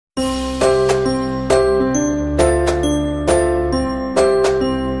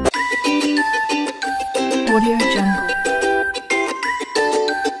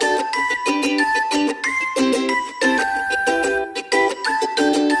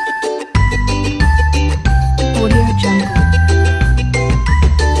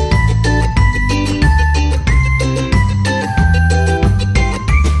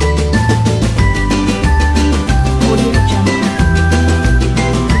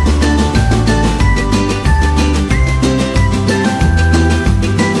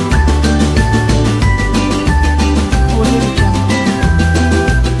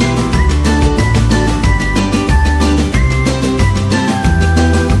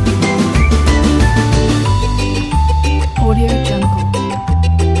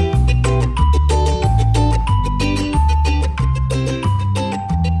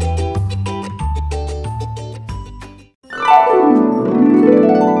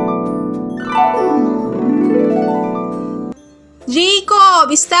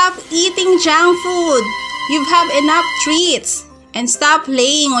Jacob, stop eating junk food. You've had enough treats. And stop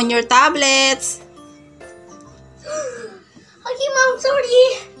playing on your tablets. Okay, Mom,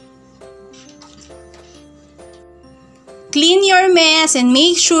 sorry. Clean your mess and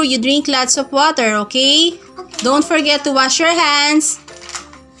make sure you drink lots of water, okay? Don't forget to wash your hands.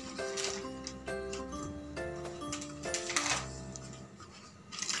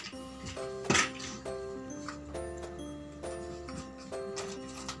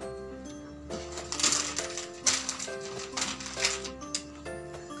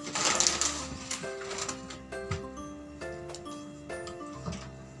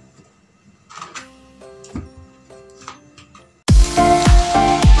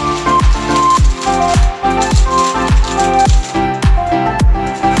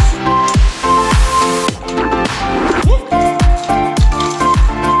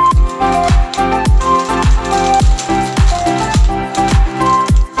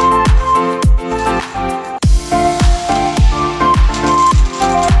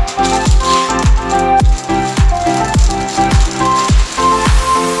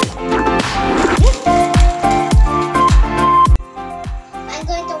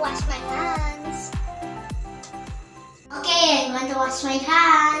 Wash my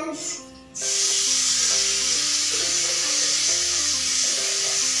hands.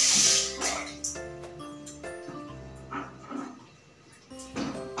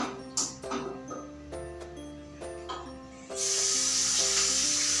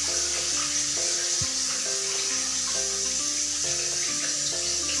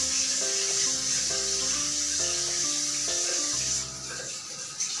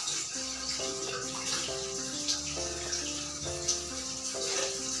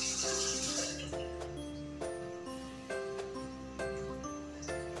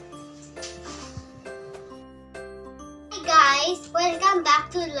 Guys, welcome back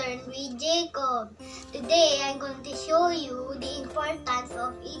to Learn with Jacob. Today, I'm going to show you the importance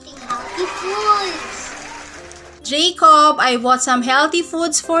of eating healthy foods. Jacob, I bought some healthy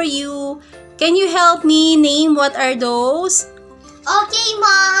foods for you. Can you help me name what are those? Okay,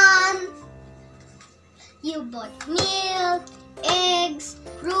 Mom. You bought milk, eggs,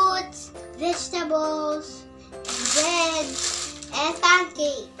 fruits, vegetables, bread, and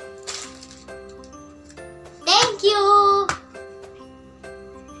pancakes. Thank you!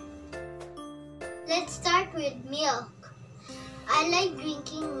 Let's start with milk. I like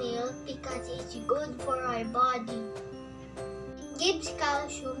drinking milk because it's good for our body. It gives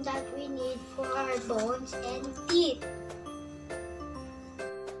calcium that we need for our bones and teeth.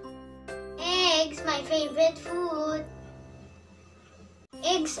 Eggs, my favorite food.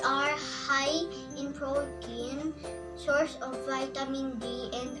 Eggs are high in protein, source of vitamin D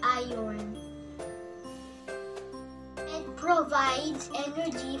and iron. Provides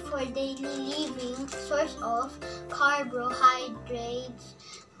energy for daily living, source of carbohydrates.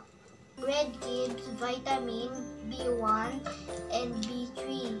 Bread gives vitamin B1 and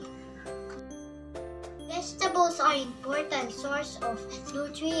B3. Vegetables are important source of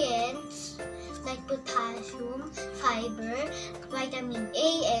nutrients like potassium, fiber, vitamin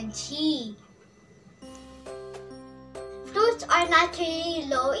A and C. Fruits are naturally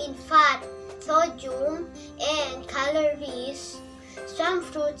low in fat, sodium, and calories. Some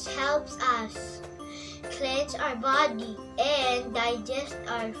fruits helps us cleanse our body and digest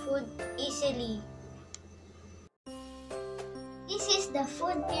our food easily. This is the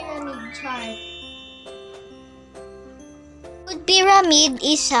food pyramid chart. Food pyramid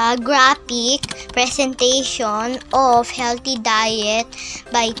is a graphic presentation of healthy diet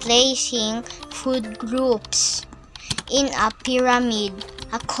by placing food groups in a pyramid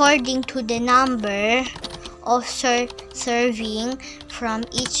according to the number of serving from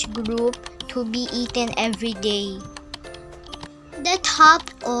each group to be eaten every day. The top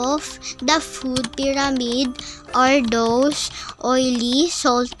of the food pyramid are those oily,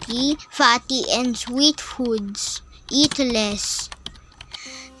 salty, fatty, and sweet foods. Eat less.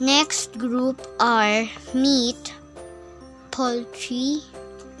 Next group are meat, poultry,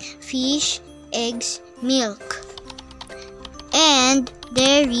 fish, eggs, milk, and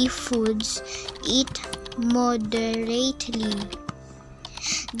dairy foods. Eat moderately.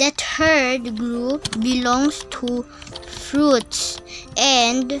 The third group belongs to fruits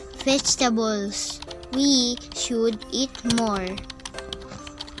and vegetables. We should eat more.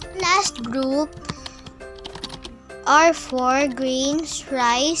 Last group are for grains,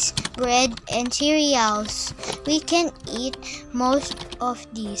 rice, bread, and cereals. We can eat most of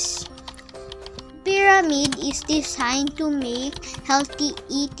these. Pyramid is designed to make healthy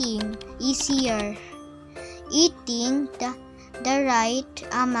eating easier. Eating the right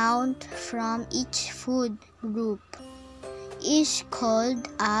amount from each food group is called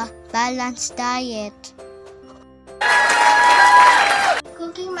a balanced diet.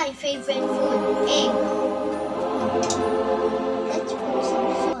 Cooking my favorite food, egg. Let's put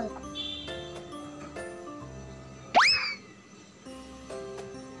some salt.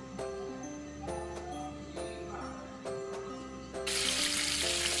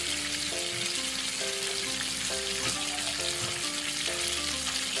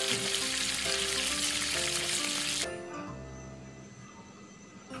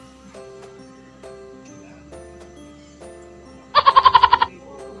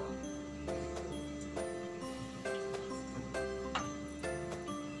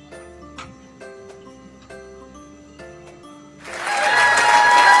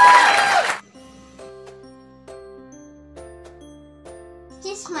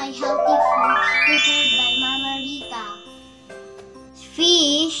 This is my healthy food prepared by Mama Rita.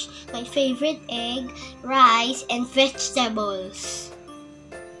 Fish, my favorite egg, rice, and vegetables.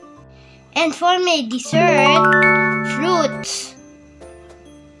 And for my dessert, fruits.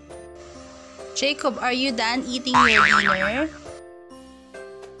 Jacob, are you done eating your dinner?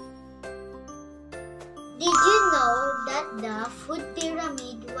 Did you know that the food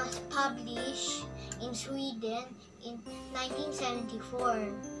pyramid was published in Sweden in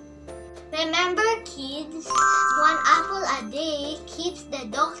 1974? Remember, kids, one apple a day keeps the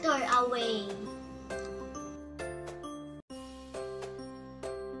doctor away.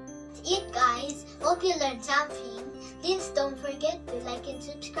 That's it, guys. Hope you learned something. Please don't forget to like and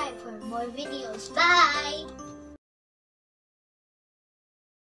subscribe for more videos. Bye!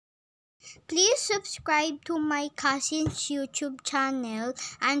 Please subscribe to my cousin's YouTube channel,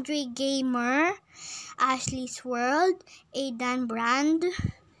 Andre Gamer, Ashley's World, Aidan Brand,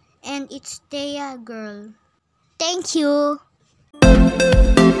 and It's Thea Girl. Thank you!